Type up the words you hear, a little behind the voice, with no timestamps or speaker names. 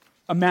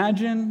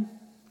Imagine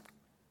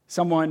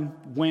someone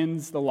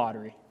wins the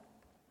lottery,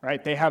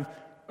 right? They have,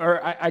 or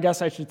I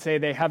guess I should say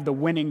they have the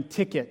winning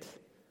ticket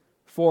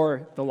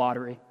for the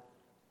lottery,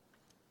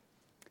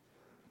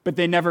 but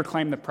they never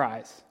claim the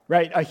prize,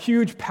 right? A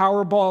huge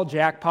Powerball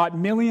jackpot,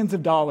 millions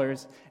of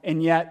dollars,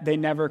 and yet they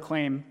never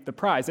claim the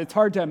prize. It's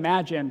hard to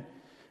imagine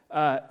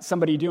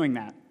somebody doing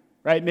that,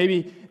 right?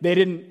 Maybe they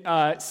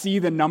didn't see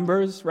the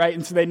numbers, right?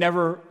 And so they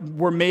never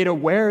were made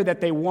aware that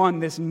they won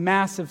this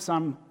massive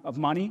sum of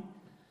money,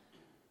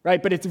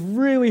 right? But it's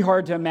really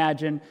hard to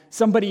imagine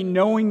somebody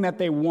knowing that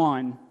they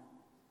won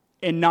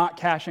and not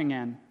cashing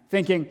in,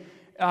 thinking,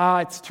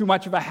 it's too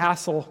much of a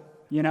hassle,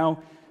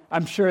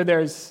 I'm sure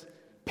there's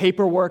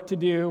paperwork to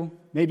do.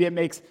 Maybe it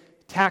makes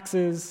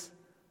taxes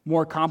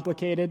more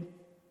complicated,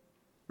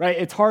 right?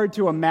 It's hard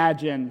to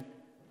imagine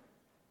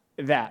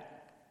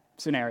that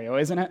scenario,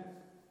 isn't it?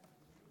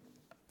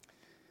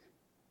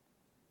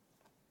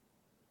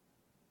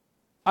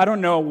 I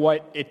don't know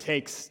what it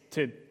takes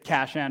to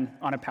cash in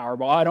on a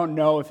Powerball. I don't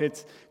know if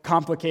it's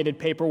complicated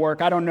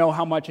paperwork. I don't know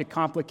how much it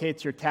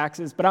complicates your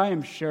taxes, but I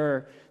am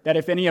sure that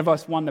if any of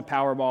us won the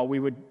Powerball,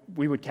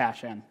 we would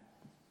cash in,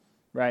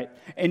 right?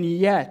 And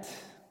yet,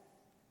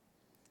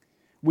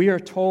 we are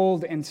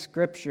told in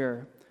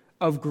Scripture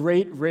of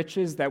great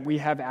riches that we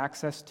have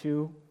access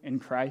to in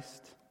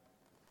Christ.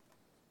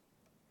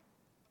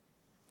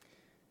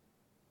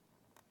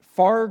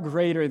 Far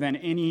greater than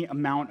any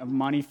amount of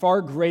money,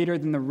 far greater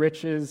than the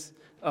riches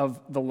of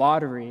the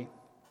lottery.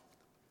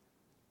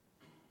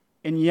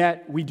 And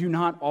yet, we do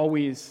not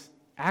always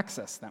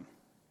access them.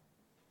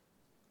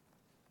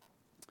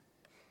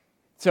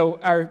 So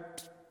our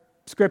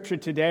scripture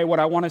today, what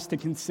I want us to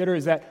consider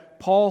is that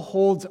Paul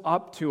holds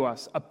up to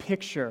us a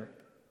picture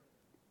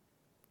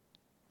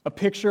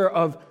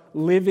of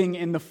living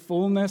in the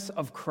fullness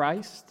of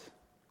Christ.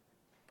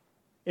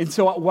 And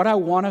so what I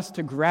want us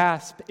to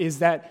grasp is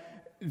that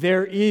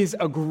there is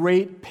a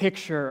great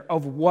picture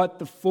of what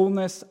the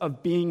fullness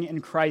of being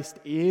in Christ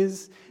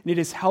is, and it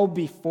is held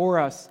before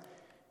us,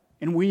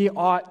 and we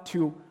ought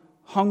to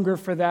hunger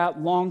for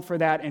that, long for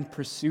that, and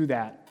pursue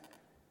that.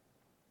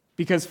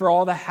 Because for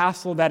all the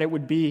hassle that it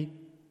would be,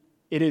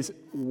 it is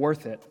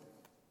worth it.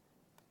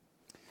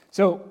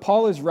 So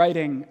Paul is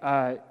writing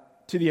to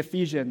the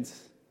Ephesians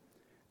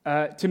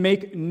to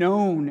make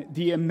known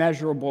the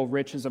immeasurable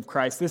riches of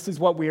Christ. This is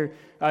what we're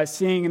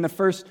seeing in the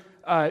first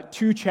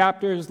 2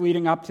 chapters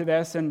leading up to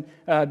this, and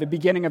the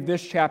beginning of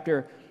this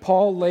chapter.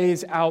 Paul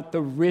lays out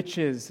the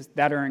riches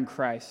that are in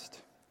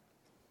Christ.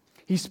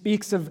 He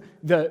speaks of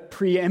the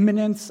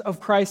preeminence of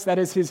Christ, that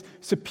is his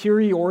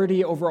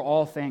superiority over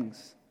all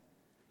things.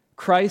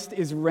 Christ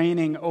is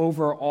reigning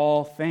over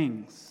all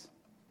things.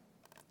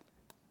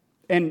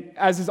 And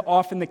as is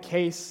often the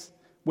case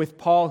with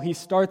Paul, he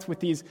starts with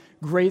these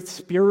great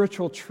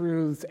spiritual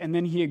truths, and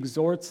then he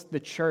exhorts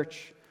the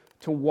church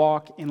to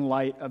walk in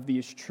light of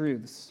these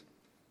truths.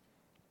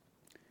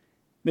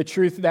 The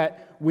truth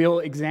that we'll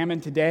examine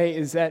today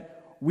is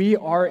that we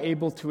are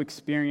able to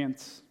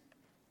experience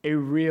a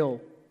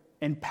real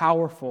and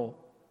powerful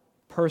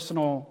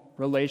personal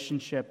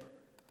relationship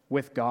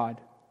with God.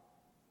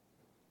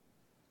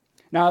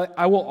 Now,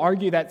 I will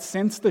argue that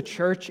since the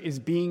church is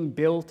being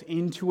built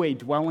into a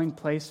dwelling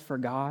place for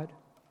God,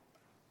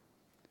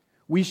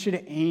 we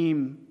should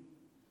aim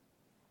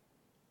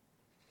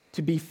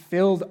to be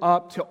filled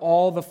up to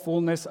all the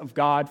fullness of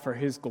God for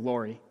His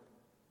glory.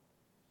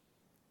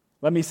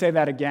 Let me say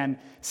that again.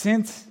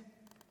 Since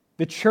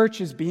the church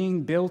is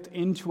being built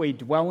into a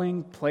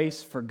dwelling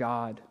place for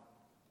God,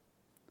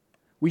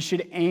 we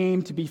should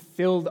aim to be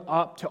filled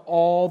up to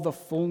all the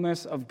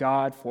fullness of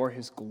God for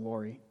His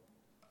glory.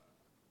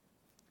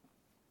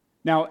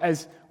 Now,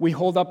 as we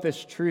hold up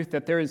this truth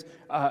that there is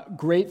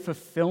great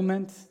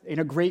fulfillment and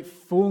a great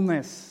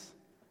fullness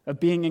of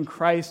being in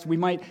Christ, we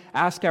might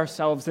ask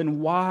ourselves, then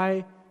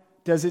why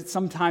does it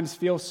sometimes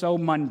feel so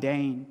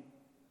mundane?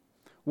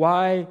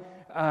 Why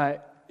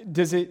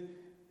does it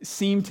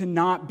seem to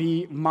not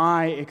be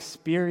my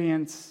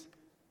experience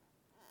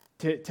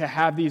to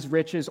have these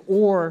riches?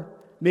 Or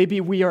maybe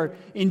we are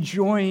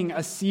enjoying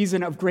a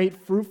season of great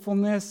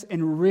fruitfulness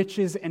and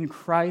riches in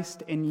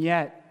Christ, and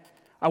yet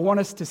I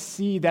want us to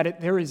see that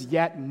there is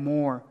yet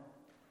more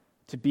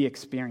to be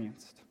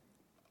experienced.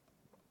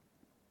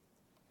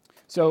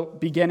 So,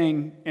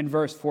 beginning in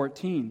verse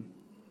 14,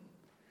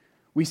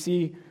 we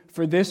see,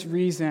 "For this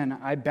reason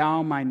I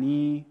bow my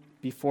knee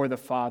before the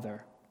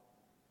Father."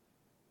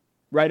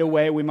 Right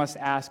away, we must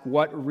ask,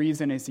 what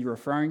reason is he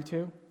referring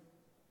to?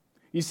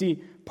 You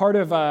see, part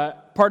of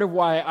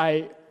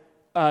why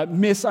I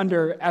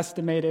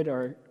misunderestimated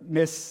or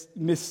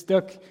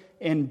mistook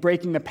in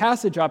breaking the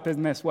passage up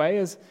in this way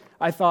is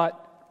I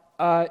thought,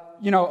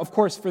 of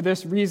course, for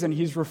this reason,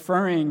 he's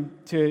referring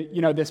to,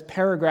 this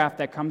paragraph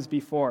that comes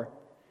before.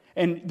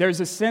 And there's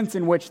a sense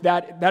in which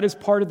that is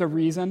part of the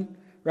reason,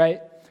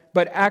 right?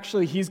 But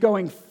actually, he's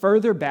going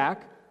further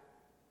back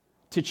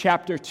to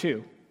chapter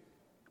 2.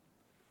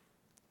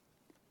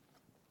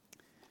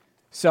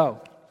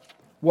 So,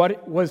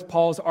 what was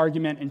Paul's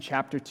argument in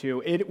chapter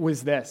 2? It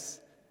was this: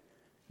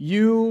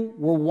 You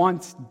were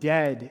once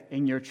dead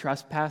in your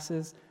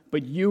trespasses,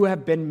 but you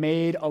have been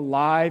made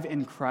alive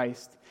in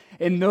Christ.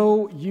 And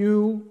though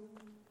you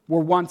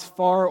were once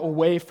far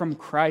away from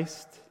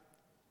Christ,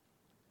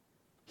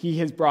 he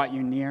has brought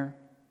you near.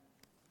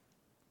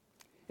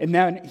 And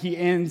then he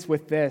ends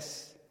with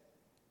this.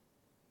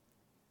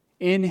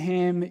 In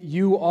him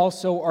you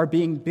also are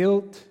being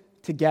built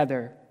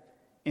together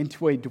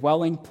into a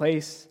dwelling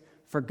place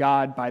for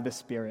God by the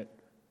Spirit.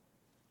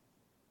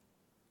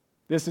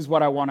 This is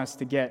what I want us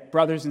to get.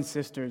 Brothers and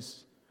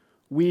sisters,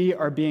 we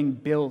are being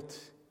built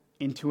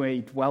into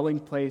a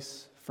dwelling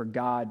place for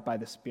God by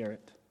the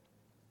Spirit.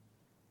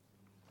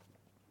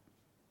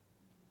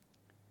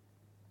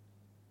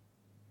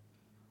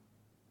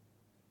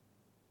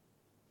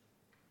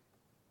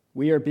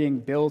 We are being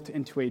built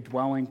into a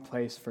dwelling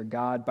place for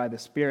God by the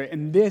Spirit.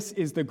 And this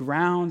is the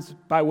grounds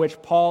by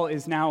which Paul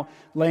is now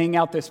laying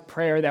out this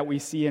prayer that we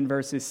see in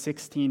verses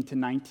 16 to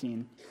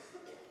 19.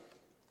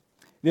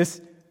 This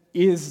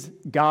is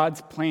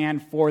God's plan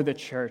for the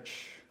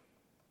church.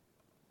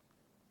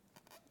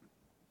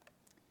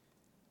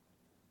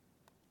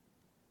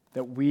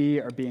 That we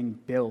are being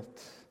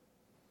built.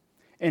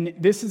 And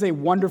this is a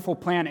wonderful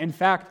plan. In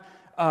fact,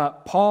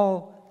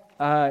 Paul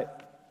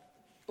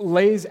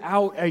lays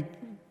out a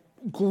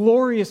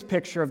glorious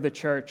picture of the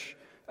church,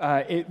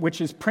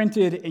 which is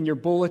printed in your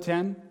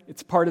bulletin.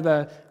 It's part of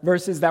the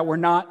verses that we're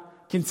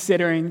not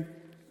considering,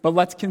 but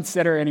let's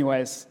consider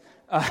anyways.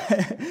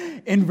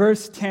 In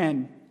verse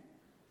 10,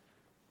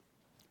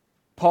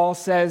 Paul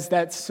says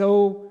that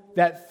so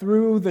that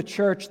through the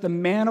church the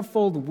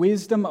manifold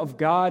wisdom of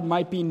God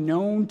might be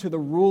known to the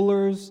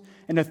rulers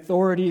and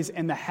authorities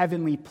in the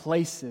heavenly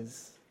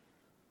places.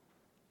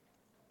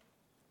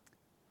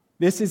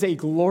 This is a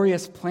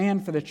glorious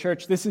plan for the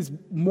church. This is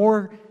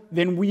more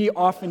than we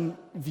often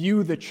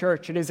view the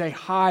church. It is a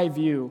high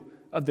view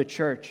of the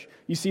church.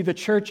 You see, the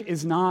church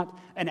is not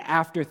an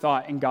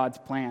afterthought in God's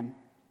plan.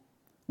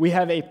 We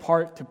have a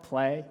part to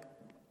play.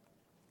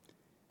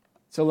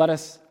 So let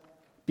us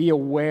be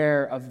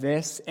aware of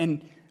this,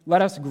 and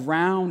let us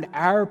ground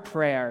our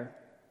prayer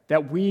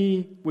that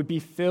we would be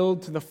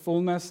filled to the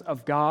fullness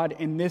of God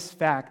in this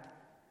fact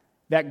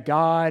that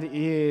God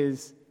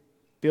is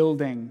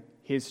building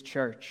his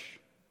church.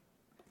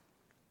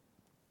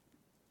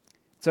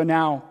 So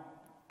now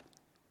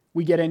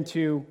we get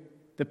into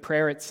the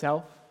prayer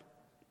itself.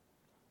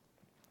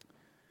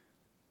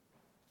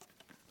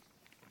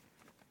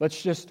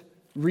 Let's just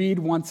read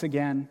once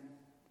again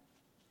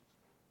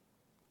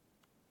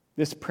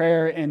this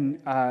prayer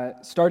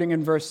starting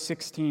in verse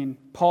 16.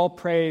 Paul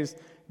prays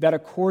that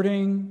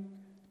according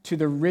to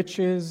the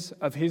riches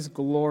of his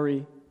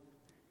glory,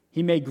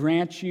 he may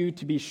grant you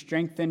to be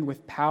strengthened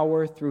with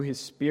power through his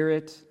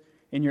Spirit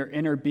in your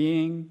inner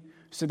being,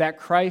 so that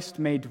Christ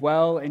may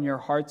dwell in your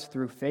hearts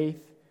through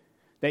faith,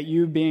 that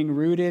you, being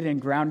rooted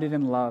and grounded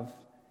in love,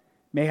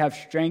 may have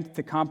strength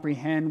to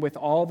comprehend with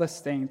all the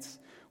saints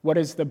what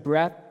is the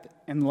breadth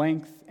and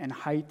length and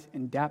height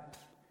and depth,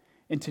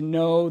 and to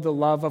know the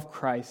love of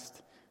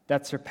Christ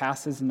that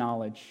surpasses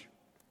knowledge,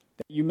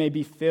 that you may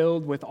be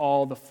filled with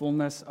all the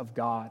fullness of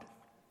God.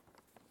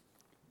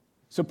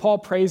 So Paul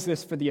prays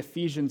this for the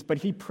Ephesians, but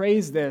he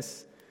prays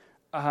this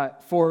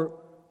for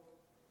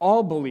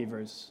all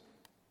believers.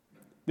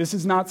 This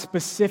is not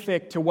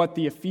specific to what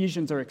the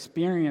Ephesians are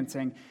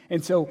experiencing.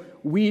 And so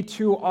we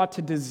too ought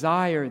to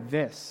desire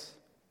this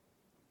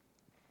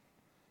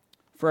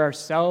for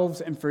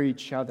ourselves and for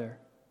each other.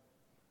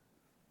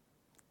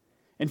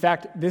 In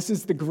fact, this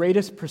is the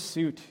greatest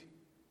pursuit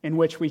in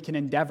which we can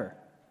endeavor.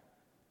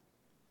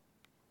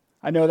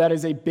 I know that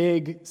is a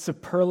big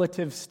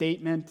superlative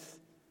statement,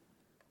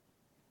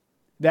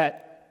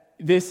 that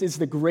this is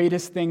the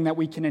greatest thing that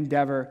we can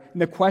endeavor.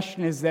 And the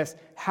question is this: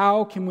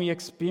 how can we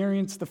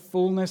experience the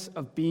fullness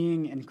of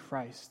being in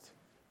Christ?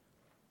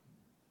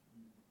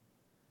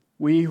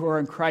 We who are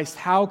in Christ,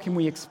 how can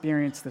we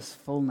experience this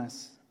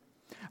fullness?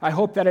 I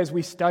hope that as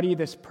we study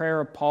this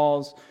prayer of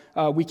Paul's,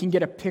 we can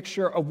get a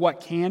picture of what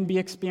can be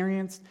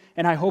experienced,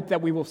 and I hope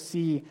that we will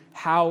see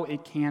how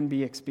it can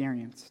be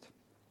experienced.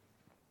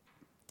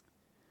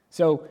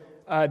 So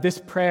this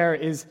prayer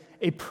is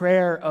a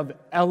prayer of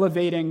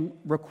elevating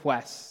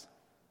requests,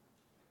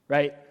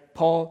 right?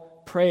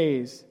 Paul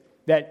prays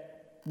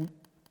that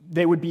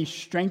they would be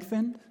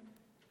strengthened.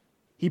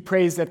 He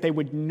prays that they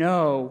would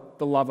know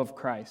the love of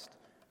Christ,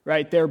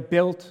 right? They're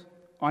built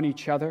on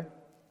each other.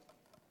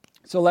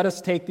 So let us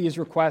take these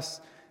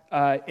requests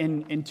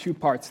in two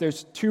parts.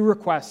 There's two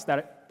requests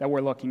that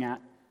we're looking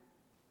at,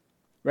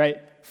 right?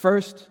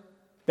 First,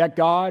 that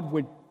God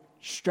would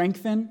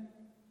strengthen.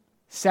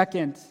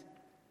 Second,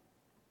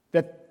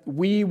 that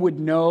we would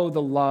know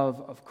the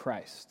love of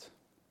Christ.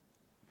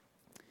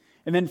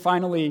 And then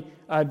finally,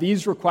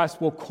 these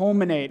requests will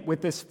culminate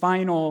with this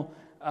final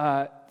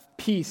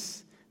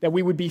piece, that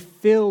we would be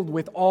filled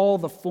with all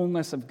the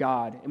fullness of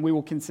God. And we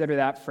will consider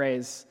that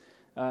phrase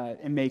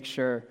and make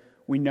sure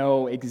we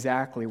know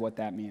exactly what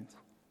that means.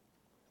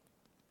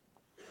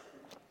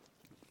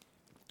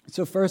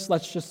 So first,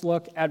 let's just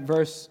look at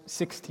verse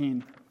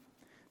 16.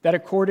 that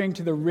according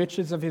to the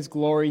riches of his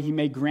glory he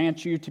may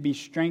grant you to be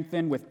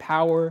strengthened with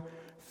power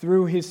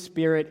through his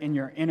Spirit in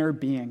your inner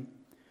being.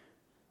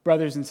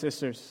 Brothers and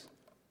sisters,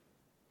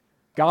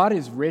 God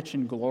is rich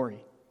in glory,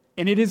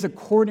 and it is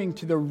according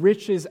to the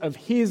riches of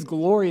his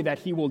glory that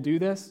he will do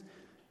this.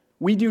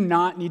 We do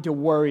not need to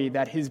worry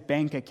that his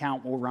bank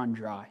account will run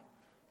dry.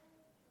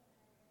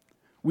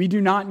 We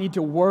do not need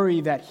to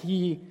worry that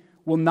he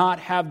will not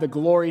have the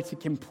glory to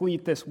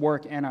complete this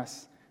work in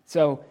us.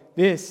 So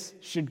this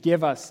should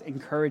give us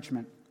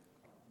encouragement.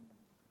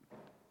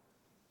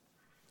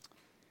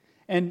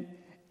 And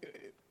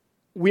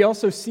we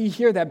also see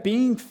here that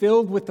being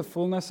filled with the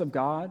fullness of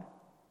God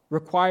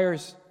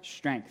requires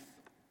strength.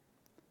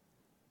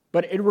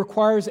 But it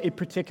requires a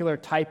particular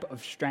type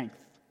of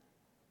strength,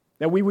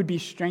 that we would be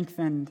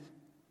strengthened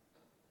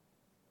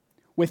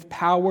with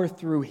power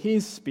through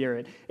his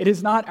Spirit. It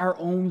is not our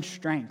own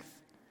strength.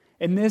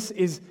 And this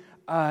is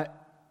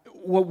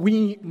what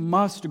we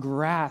must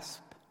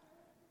grasp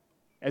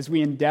as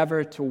we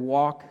endeavor to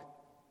walk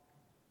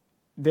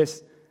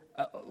this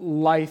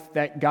life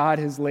that God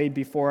has laid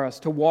before us,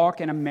 to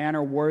walk in a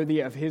manner worthy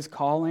of his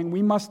calling.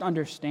 We must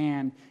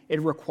understand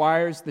it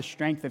requires the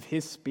strength of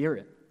his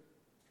Spirit.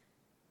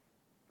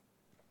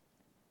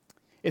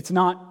 It's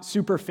not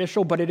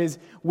superficial, but it is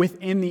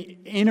within the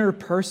inner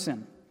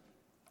person,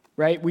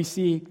 right? We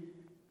see,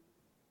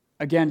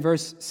 again,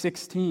 verse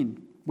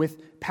 16,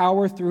 with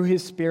power through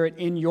his Spirit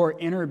in your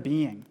inner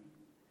being.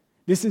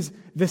 This is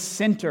the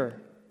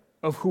center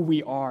of who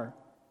we are.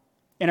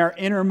 In our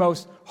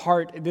innermost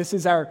heart, this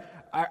is our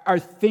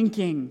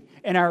thinking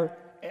and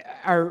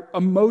our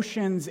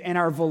emotions and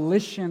our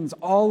volitions,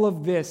 all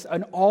of this,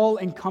 an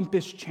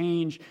all-encompassed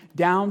change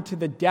down to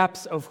the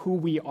depths of who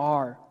we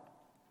are.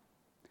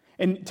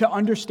 And to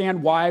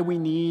understand why we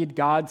need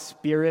God's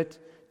Spirit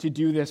to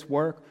do this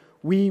work,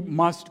 we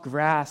must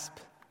grasp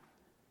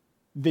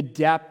the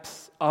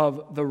depths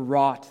of the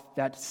rot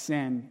that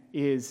sin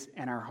is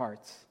in our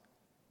hearts.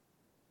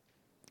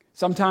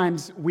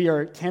 Sometimes we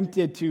are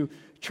tempted to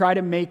try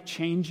to make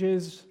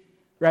changes,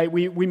 right?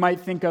 We might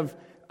think of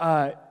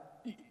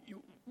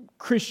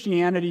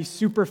Christianity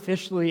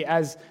superficially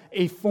as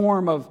a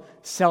form of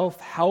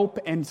self-help,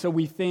 and so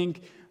we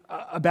think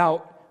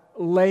about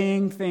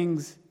laying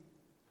things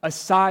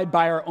aside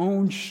by our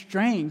own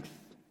strength,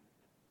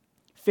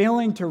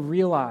 failing to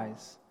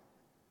realize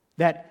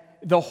that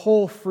the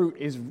whole fruit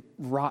is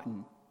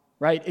rotten,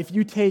 right? If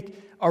you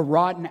take a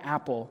rotten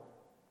apple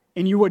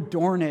and you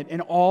adorn it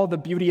in all the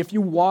beauty, if you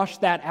wash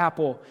that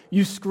apple,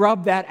 you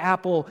scrub that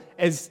apple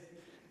as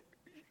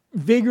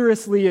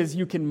vigorously as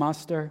you can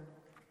muster,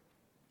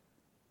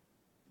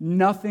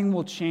 nothing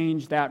will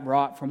change that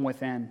rot from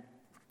within.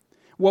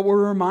 What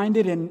we're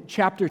reminded in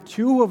chapter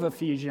 2 of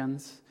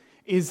Ephesians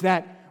is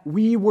that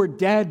we were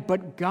dead,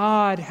 but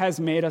God has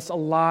made us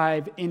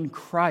alive in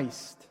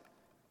Christ.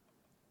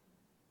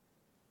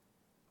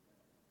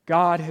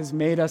 God has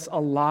made us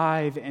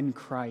alive in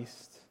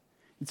Christ.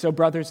 And so,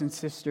 brothers and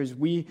sisters,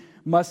 we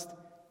must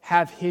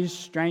have his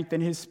strength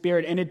and his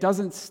Spirit. And it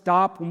doesn't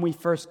stop when we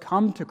first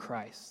come to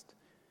Christ.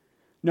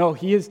 No,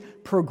 he is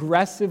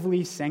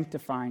progressively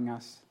sanctifying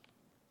us.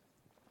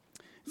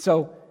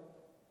 So,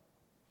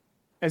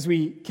 as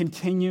we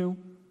continue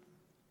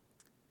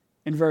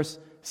in verse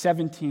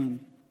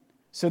 17,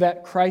 so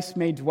that Christ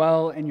may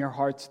dwell in your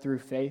hearts through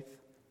faith.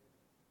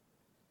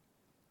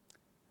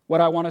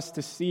 What I want us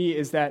to see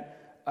is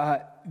that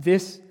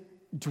this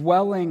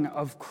dwelling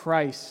of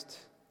Christ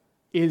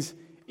is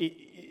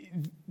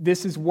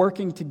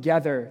working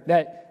together,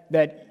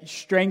 that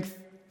strength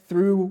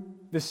through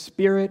the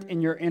Spirit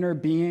in your inner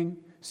being,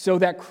 so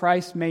that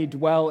Christ may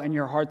dwell in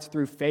your hearts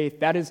through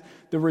faith. That is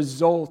the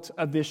result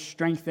of this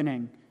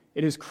strengthening.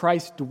 It is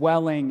Christ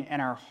dwelling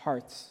in our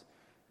hearts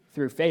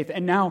through faith.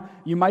 And now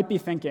you might be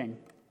thinking,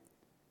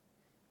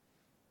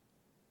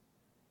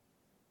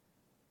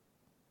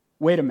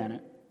 wait a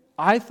minute.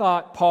 I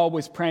thought Paul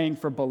was praying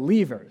for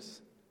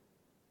believers.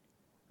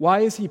 Why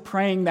is he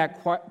praying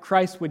that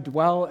Christ would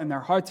dwell in their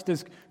hearts?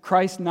 Does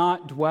Christ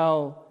not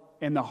dwell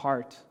in the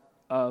heart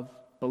of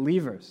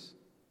believers?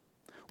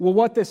 Well,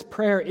 what this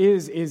prayer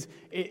is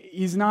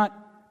he's not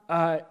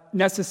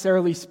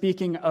necessarily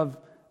speaking of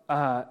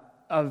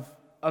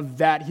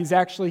that. He's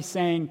actually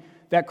saying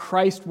that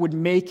Christ would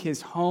make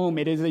his home.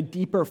 It is a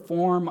deeper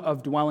form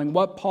of dwelling.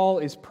 What Paul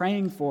is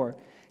praying for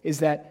is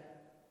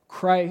that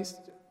Christ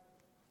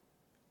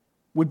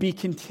would be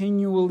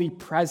continually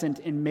present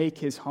and make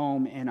his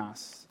home in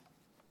us.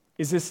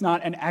 Is this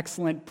not an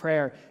excellent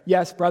prayer?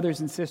 Yes,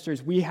 brothers and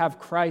sisters, we have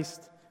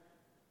Christ,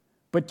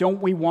 but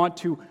don't we want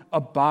to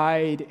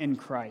abide in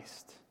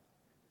Christ?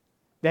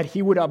 That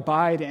he would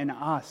abide in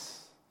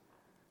us.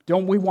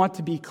 Don't we want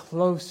to be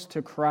close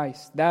to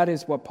Christ? That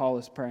is what Paul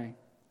is praying.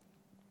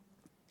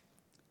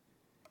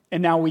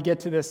 And now we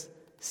get to this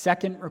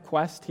second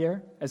request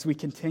here as we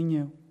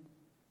continue.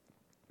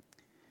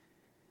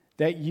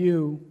 That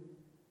you,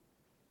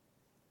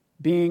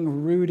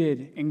 being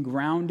rooted and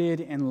grounded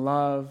in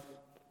love,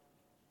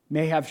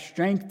 may have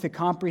strength to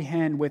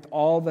comprehend with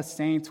all the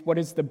saints what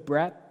is the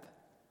breadth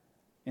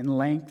and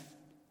length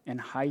and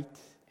height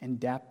and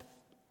depth,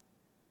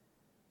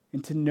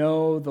 and to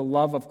know the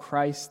love of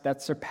Christ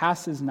that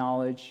surpasses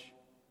knowledge.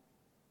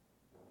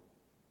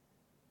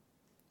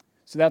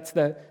 So that's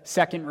the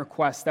second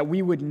request, that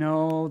we would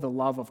know the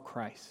love of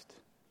Christ.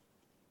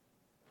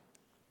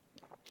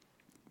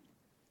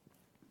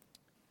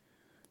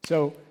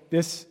 So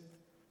this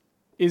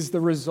is the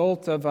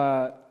result of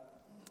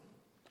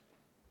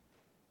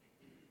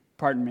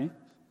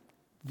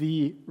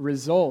the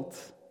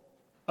result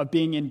of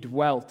being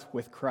indwelt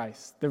with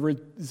Christ. The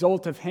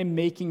result of him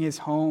making his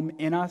home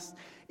in us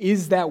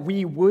is that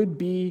we would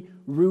be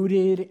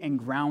rooted and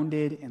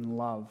grounded in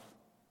love.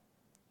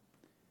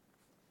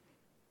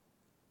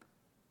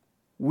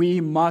 We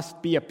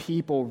must be a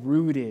people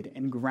rooted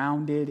and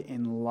grounded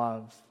in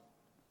love.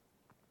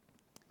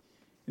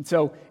 And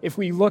so if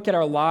we look at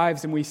our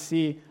lives and we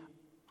see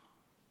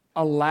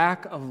a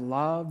lack of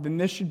love, then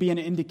this should be an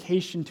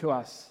indication to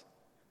us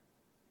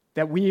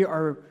that we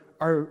are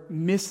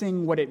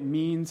missing what it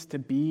means to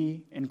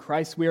be in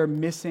Christ. We are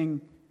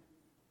missing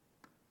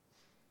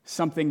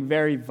something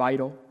very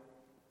vital.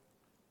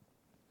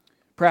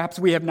 Perhaps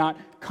we have not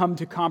come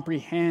to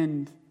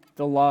comprehend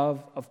the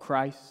love of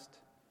Christ.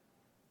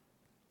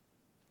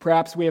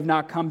 Perhaps we have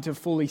not come to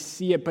fully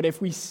see it, but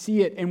if we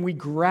see it and we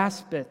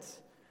grasp it,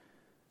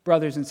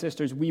 brothers and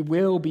sisters, we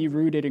will be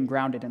rooted and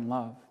grounded in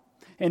love.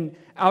 And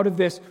out of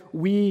this,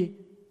 we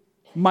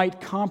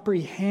might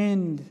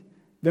comprehend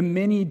the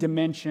many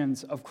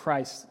dimensions of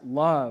Christ's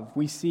love.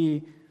 We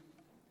see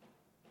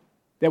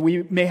that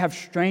we may have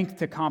strength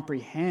to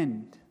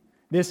comprehend.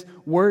 This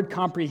word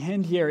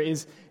comprehend here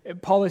is,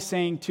 Paul is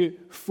saying, to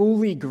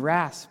fully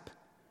grasp,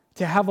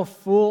 to have a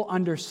full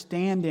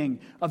understanding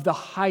of the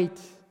height,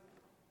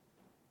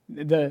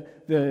 the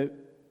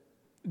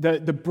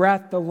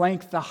breadth, the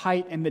length, the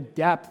height, and the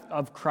depth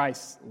of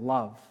Christ's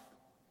love.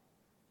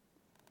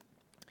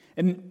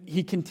 And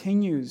he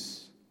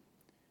continues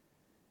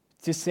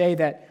to say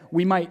that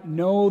we might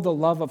know the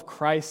love of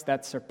Christ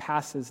that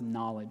surpasses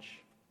knowledge.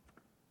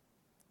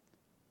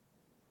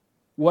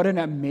 What an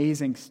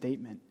amazing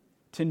statement.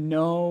 To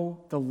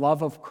know the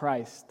love of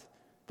Christ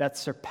that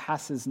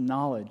surpasses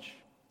knowledge.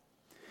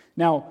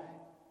 Now,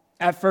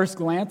 at first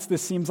glance,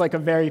 this seems like a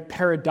very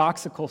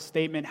paradoxical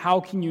statement.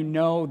 How can you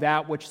know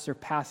that which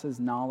surpasses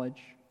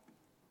knowledge?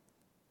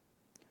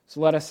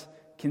 So let us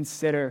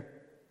consider.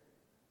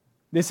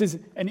 This is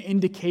an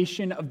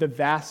indication of the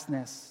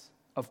vastness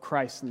of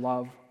Christ's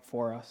love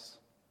for us.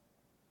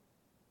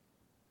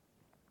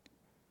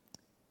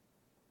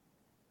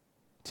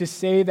 To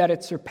say that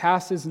it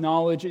surpasses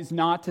knowledge is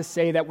not to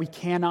say that we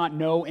cannot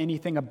know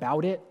anything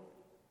about it.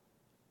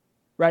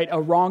 Right?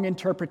 A wrong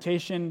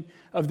interpretation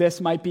of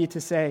this might be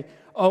to say,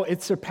 oh,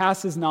 it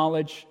surpasses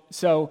knowledge,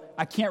 so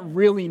I can't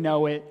really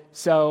know it,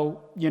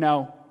 so,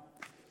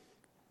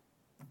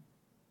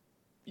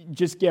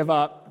 just give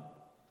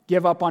up.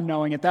 Give up on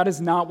knowing it. That is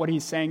not what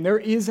he's saying. There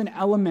is an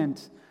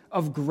element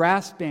of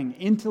grasping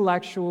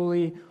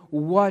intellectually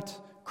what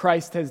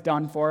Christ has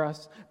done for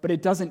us, but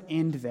it doesn't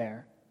end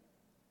there.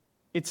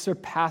 It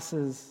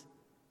surpasses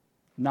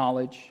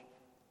knowledge.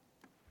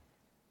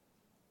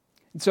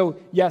 And so,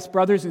 yes,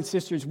 brothers and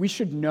sisters, we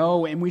should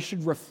know and we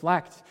should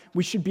reflect.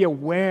 We should be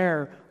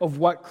aware of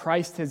what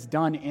Christ has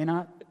done in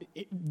us,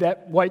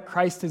 that what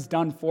Christ has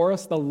done for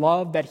us, the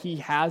love that he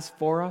has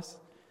for us.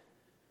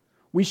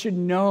 We should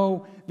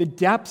know the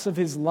depths of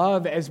his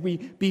love as we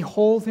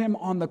behold him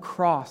on the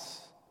cross.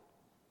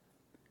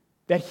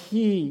 That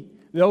he,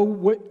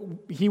 though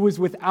he was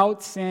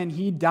without sin,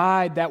 he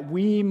died that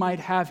we might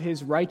have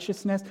his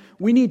righteousness.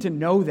 We need to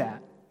know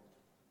that.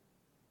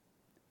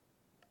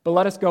 But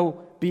let us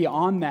go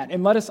beyond that,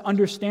 and let us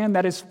understand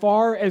that as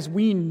far as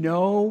we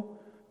know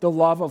the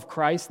love of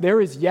Christ, there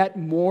is yet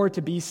more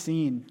to be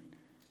seen.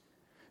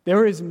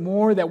 There is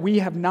more that we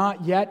have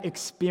not yet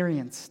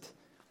experienced.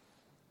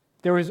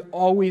 There is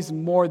always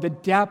more. The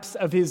depths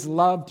of his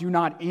love do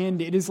not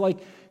end. It is like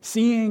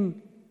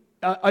seeing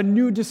a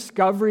new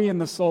discovery in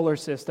the solar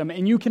system,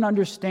 and you can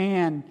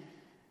understand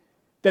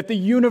that the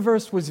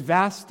universe was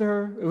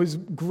vaster, it was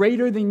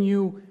greater than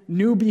you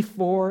knew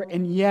before,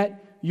 and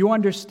yet you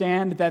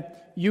understand that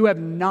you have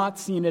not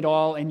seen it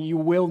all and you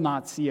will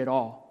not see it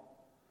all.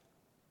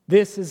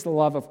 This is the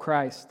love of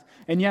Christ.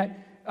 And yet,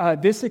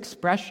 this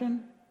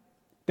expression,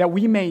 that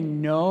we may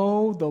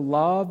know the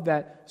love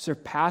that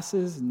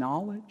surpasses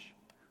knowledge,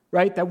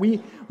 right? That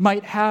we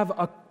might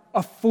have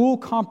a full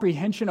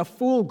comprehension, a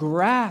full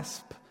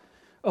grasp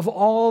of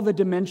all the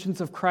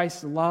dimensions of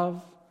Christ's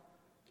love.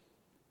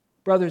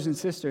 Brothers and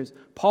sisters,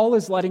 Paul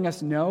is letting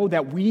us know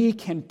that we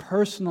can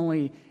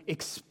personally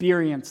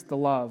experience the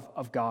love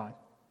of God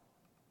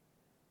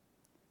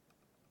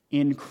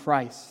in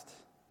Christ.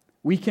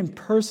 We can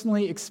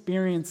personally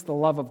experience the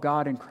love of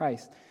God in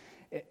Christ.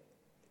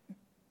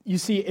 You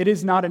see, it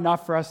is not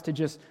enough for us to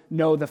just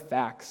know the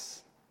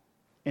facts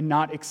and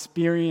not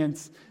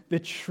experience the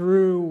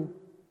true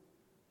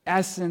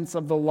essence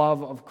of the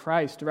love of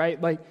Christ, right?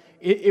 Like,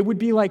 it would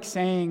be like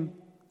saying,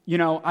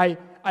 I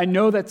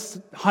know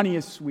that honey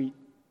is sweet.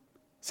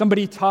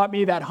 Somebody taught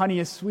me that honey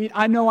is sweet.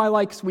 I know I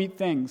like sweet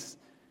things.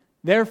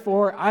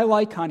 Therefore, I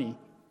like honey,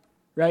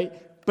 right?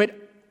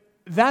 But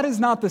that is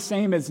not the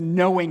same as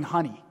knowing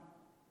honey,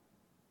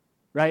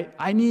 right?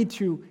 I need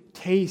to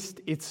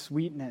taste its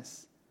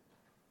sweetness,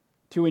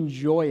 to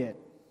enjoy it.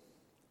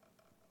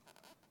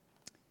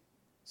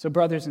 So,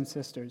 brothers and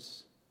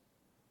sisters,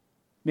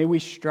 may we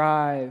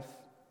strive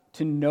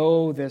to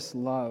know this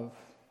love.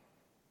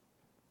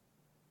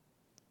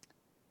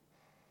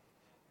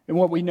 And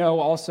what we know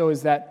also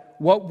is that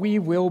what we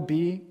will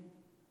be,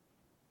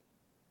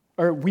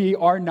 or we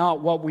are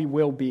not what we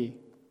will be,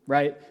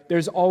 right?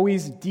 There's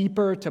always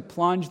deeper to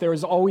plunge. There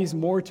is always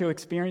more to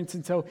experience.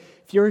 And so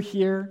if you're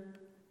here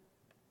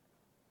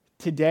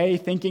today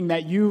thinking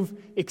that you've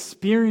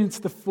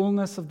experienced the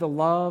fullness of the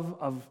love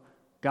of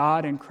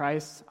God in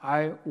Christ,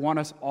 I want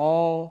us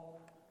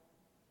all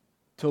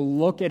to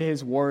look at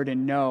his word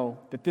and know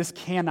that this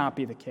cannot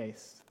be the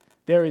case.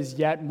 There is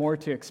yet more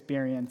to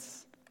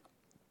experience.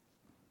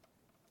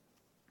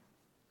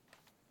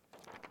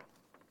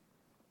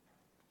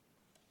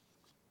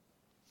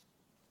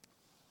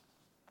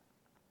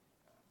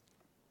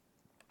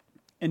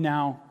 And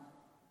now,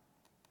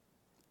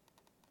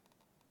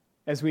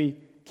 as we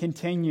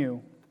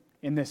continue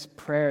in this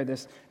prayer,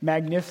 this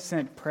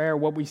magnificent prayer,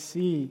 what we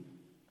see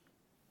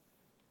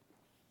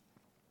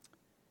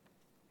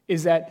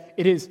is that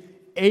it is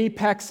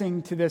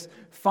apexing to this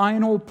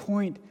final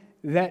point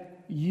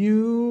that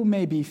you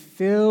may be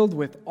filled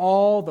with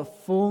all the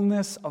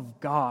fullness of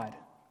God.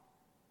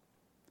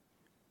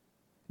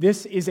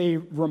 This is a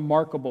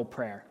remarkable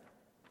prayer.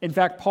 In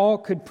fact, Paul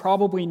could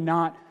probably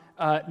not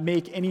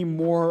make any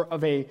more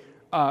of a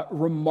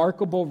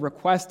remarkable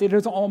request. It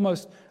is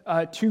almost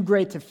too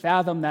great to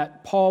fathom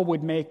that Paul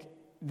would make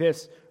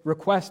this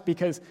request,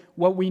 because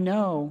what we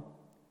know,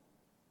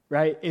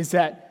 right, is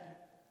that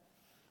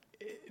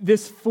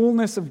this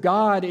fullness of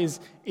God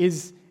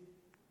is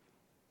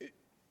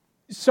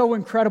so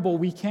incredible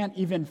we can't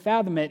even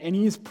fathom it, and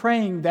he's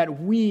praying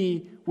that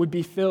we would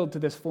be filled to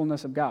this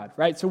fullness of God,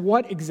 right? So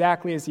what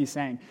exactly is he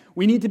saying?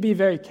 We need to be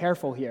very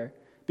careful here,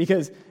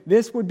 because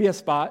this would be a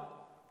spot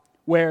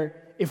where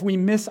if we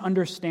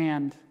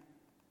misunderstand,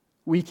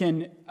 we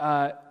can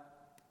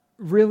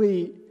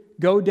really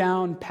go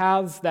down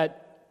paths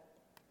that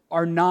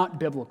are not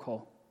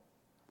biblical,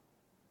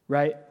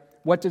 right?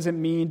 What does it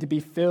mean to be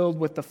filled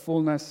with the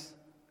fullness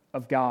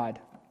of God?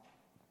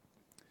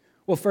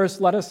 Well,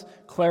 first, let us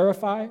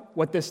clarify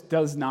what this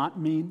does not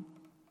mean.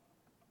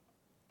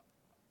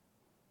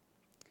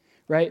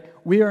 Right?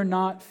 We are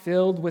not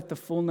filled with the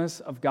fullness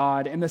of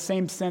God in the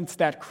same sense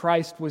that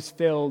Christ was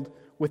filled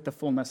with the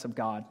fullness of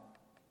God.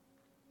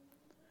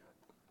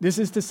 This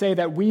is to say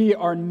that we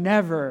are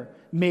never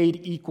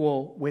made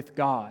equal with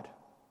God.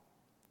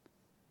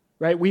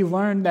 Right? We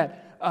learned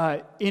that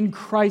in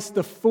Christ,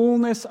 the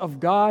fullness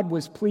of God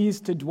was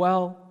pleased to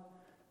dwell,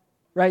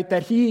 right?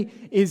 That he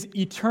is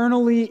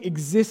eternally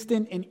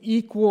existent and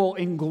equal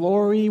in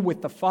glory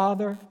with the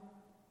Father.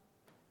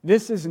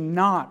 This is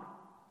not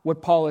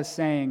what Paul is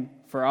saying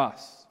for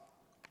us.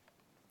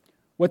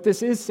 What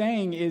this is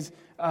saying is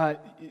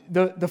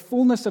the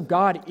fullness of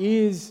God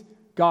is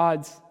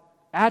God's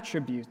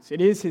attributes.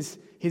 It is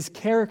his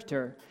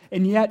character.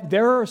 And yet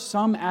there are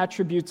some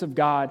attributes of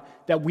God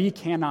that we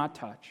cannot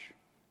touch.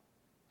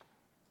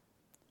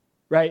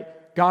 Right?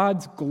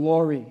 God's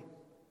glory,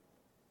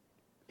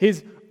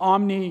 his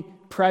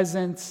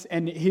omnipresence,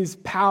 and his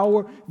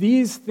power,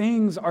 these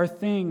things are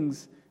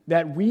things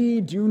that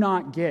we do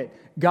not get.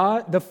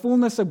 God, the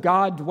fullness of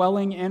God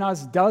dwelling in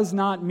us does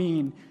not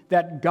mean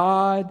that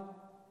God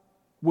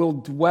will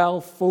dwell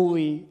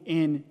fully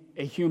in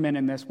a human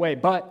in this way.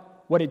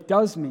 But what it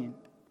does mean,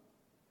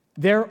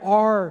 there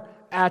are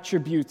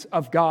attributes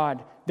of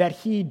God that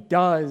he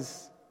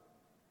does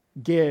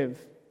give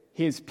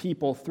his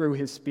people through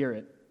his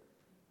Spirit.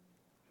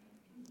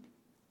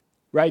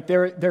 Right?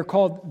 They're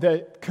called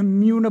the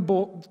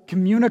communicable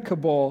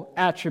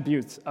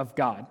attributes of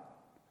God.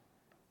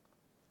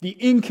 The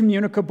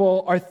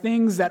incommunicable are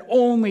things that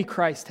only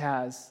Christ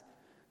has.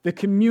 The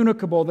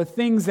communicable, the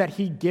things that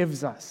he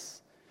gives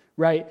us.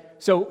 Right?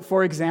 So,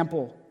 for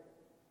example,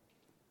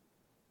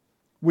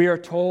 we are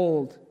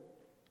told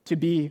to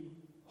be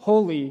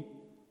holy,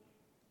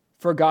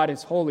 for God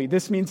is holy.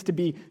 This means to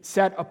be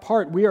set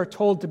apart. We are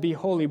told to be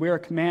holy. We are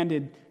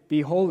commanded, be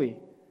holy.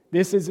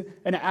 This is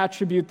an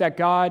attribute that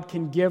God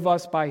can give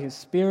us by his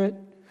Spirit.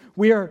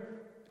 We are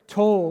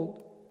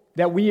told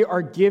that we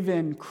are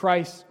given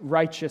Christ's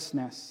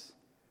righteousness,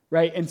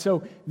 right? And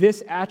so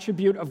this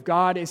attribute of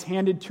God is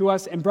handed to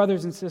us. And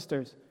brothers and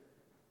sisters,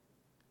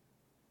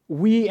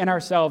 we in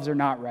ourselves are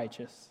not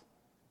righteous,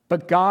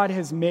 but God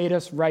has made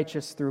us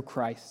righteous through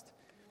Christ,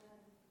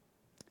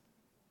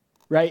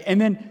 right?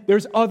 And then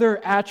there's other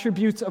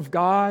attributes of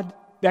God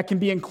that can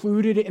be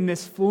included in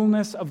this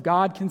fullness of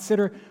God.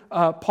 Consider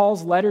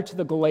Paul's letter to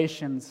the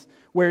Galatians,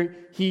 where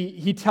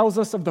he tells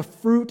us of the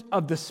fruit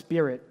of the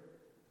Spirit.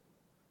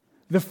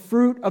 The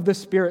fruit of the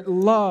Spirit: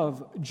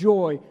 love,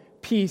 joy,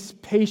 peace,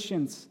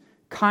 patience,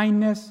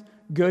 kindness,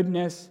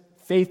 goodness,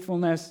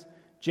 faithfulness,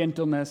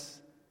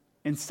 gentleness,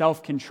 and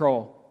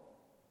self-control.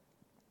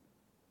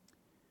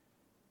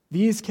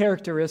 These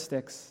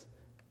characteristics,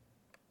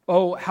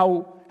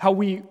 how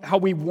we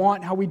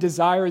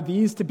desire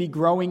these to be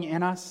growing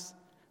in us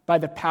by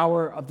the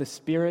power of the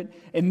Spirit.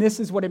 And this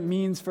is what it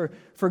means for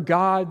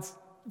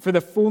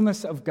the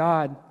fullness of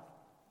God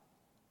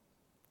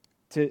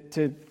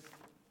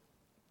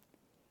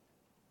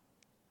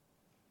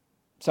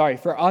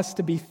for us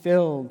to be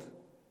filled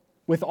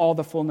with all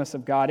the fullness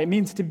of God. It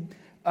means to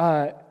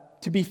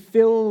be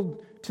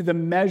filled to the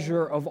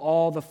measure of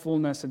all the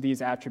fullness of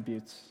these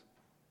attributes.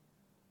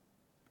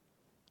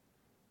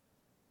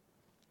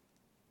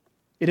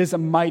 It is a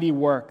mighty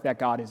work that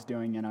God is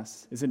doing in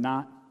us, is it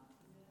not?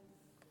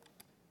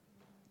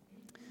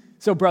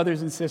 So,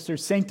 brothers and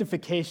sisters,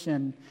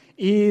 sanctification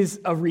is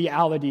a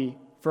reality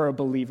for a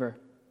believer.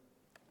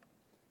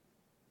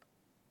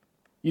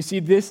 You see,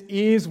 this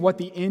is what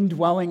the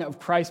indwelling of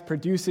Christ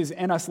produces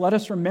in us. Let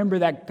us remember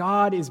that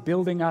God is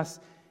building us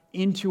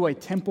into a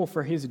temple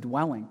for his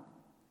dwelling.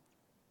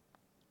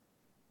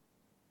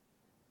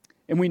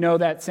 And we know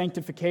that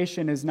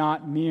sanctification is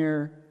not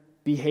mere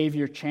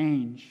behavior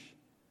change.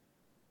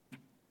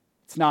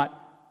 It's not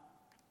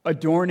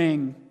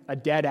adorning a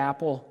dead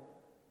apple.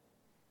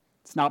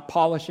 It's not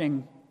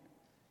polishing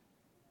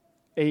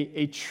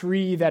a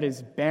tree that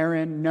is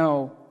barren.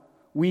 No,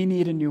 we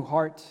need a new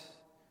heart.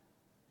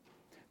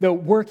 The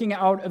working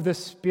out of the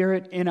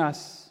Spirit in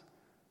us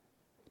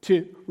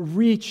to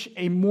reach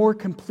a more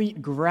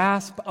complete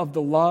grasp of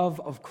the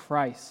love of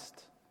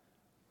Christ.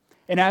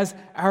 And as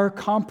our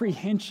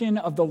comprehension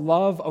of the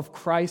love of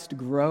Christ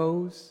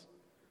grows,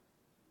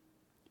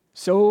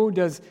 so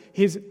does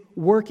his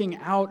working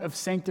out of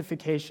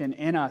sanctification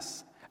in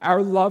us.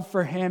 Our love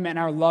for him and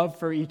our love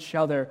for each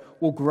other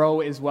will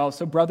grow as well.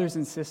 So, brothers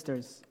and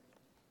sisters,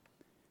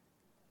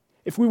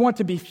 if we want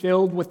to be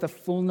filled with the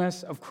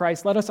fullness of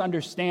Christ, let us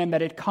understand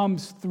that it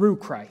comes through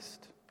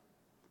Christ.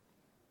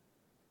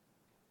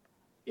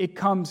 It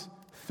comes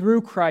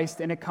through Christ,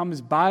 and it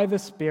comes by the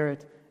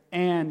Spirit,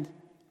 and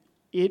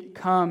it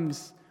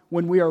comes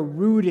when we are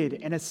rooted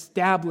and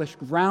established,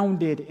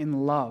 grounded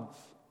in love.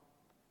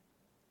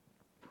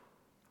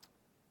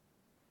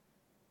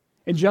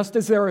 And just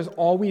as there is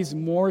always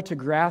more to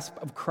grasp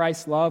of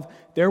Christ's love,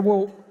 there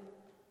will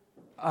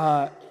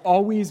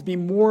always be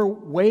more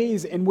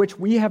ways in which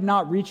we have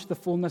not reached the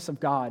fullness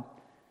of God.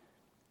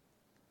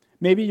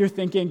 Maybe you're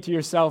thinking to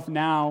yourself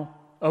now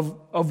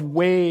of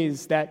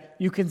ways that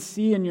you can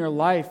see in your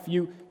life.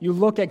 You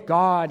look at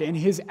God and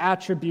his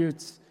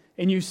attributes,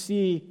 and you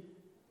see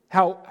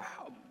how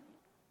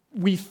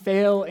we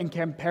fail in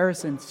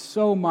comparison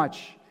so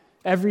much.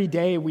 Every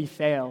day we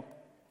fail.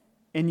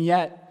 And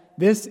yet,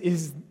 this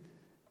is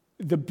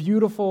the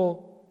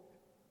beautiful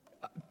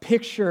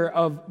picture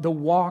of the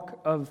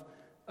walk of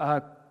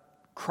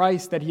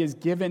Christ that he has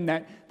given,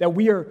 that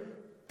we are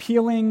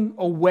peeling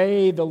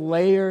away the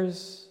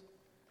layers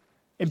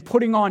and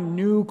putting on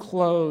new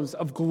clothes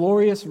of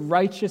glorious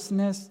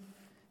righteousness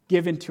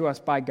given to us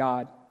by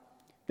God,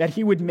 that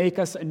he would make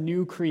us a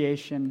new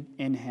creation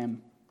in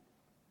him.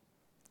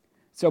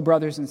 So,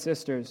 brothers and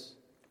sisters,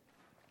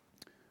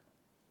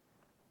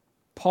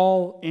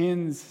 Paul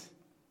ends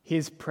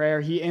his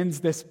prayer. He ends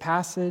this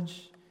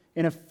passage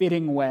in a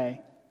fitting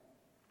way.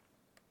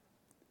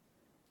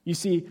 You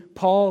see,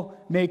 Paul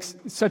makes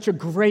such a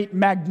great,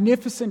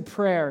 magnificent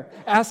prayer,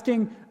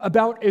 asking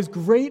about as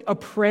great a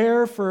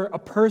prayer for a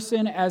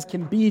person as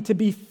can be, to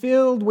be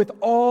filled with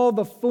all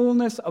the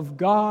fullness of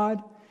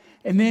God.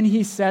 And then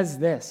he says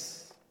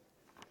this,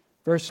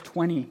 verse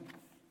 20.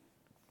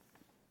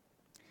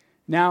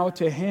 Now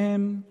to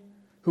him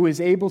who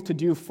is able to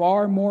do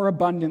far more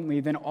abundantly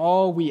than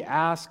all we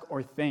ask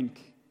or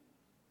think.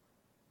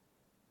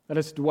 Let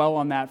us dwell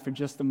on that for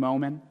just a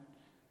moment.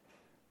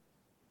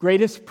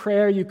 Greatest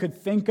prayer you could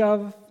think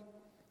of,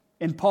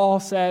 and Paul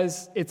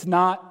says it's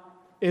not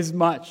as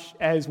much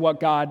as what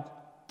God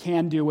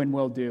can do and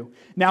will do.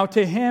 Now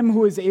to him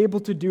who is able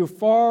to do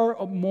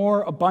far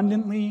more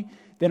abundantly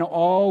than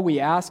all we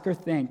ask or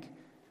think,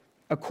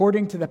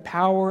 according to the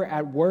power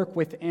at work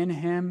within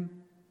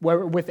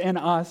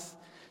us,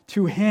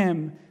 to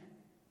him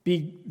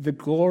be the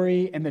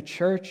glory in the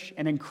church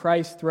and in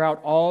Christ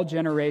throughout all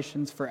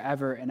generations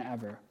forever and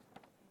ever.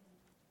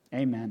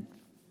 Amen.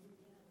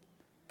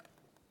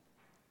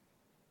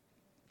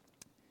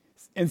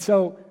 And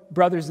so,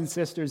 brothers and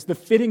sisters, the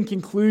fitting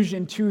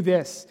conclusion to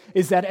this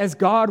is that as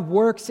God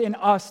works in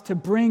us to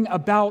bring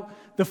about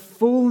the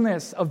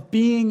fullness of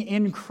being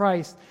in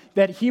Christ,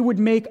 that he would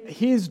make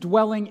his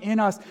dwelling in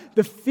us,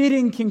 the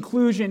fitting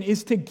conclusion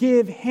is to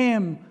give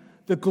him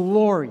the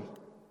glory.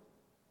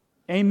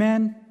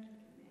 Amen?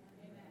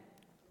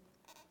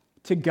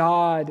 To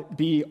God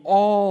be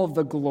all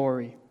the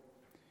glory.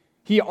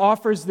 He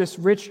offers this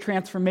rich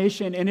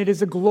transformation, and it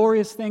is a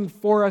glorious thing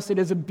for us. It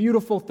is a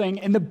beautiful thing,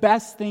 and the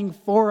best thing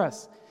for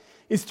us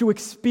is to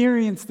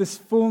experience this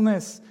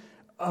fullness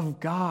of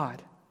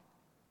God.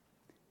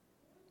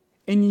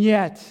 And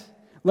yet,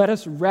 let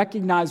us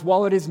recognize,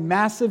 while it is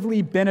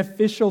massively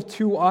beneficial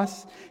to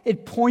us,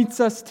 it points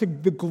us to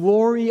the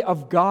glory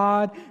of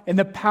God and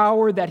the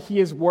power that he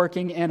is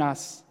working in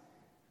us.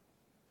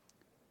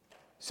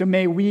 So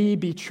may we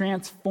be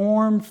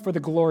transformed for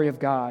the glory of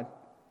God.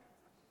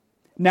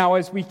 Now,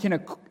 as we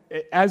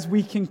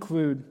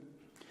conclude,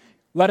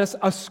 let us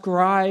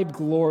ascribe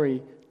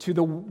glory to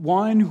the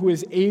one who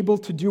is able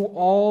to do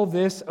all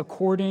this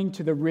according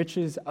to the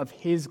riches of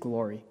his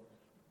glory.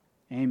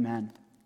 Amen.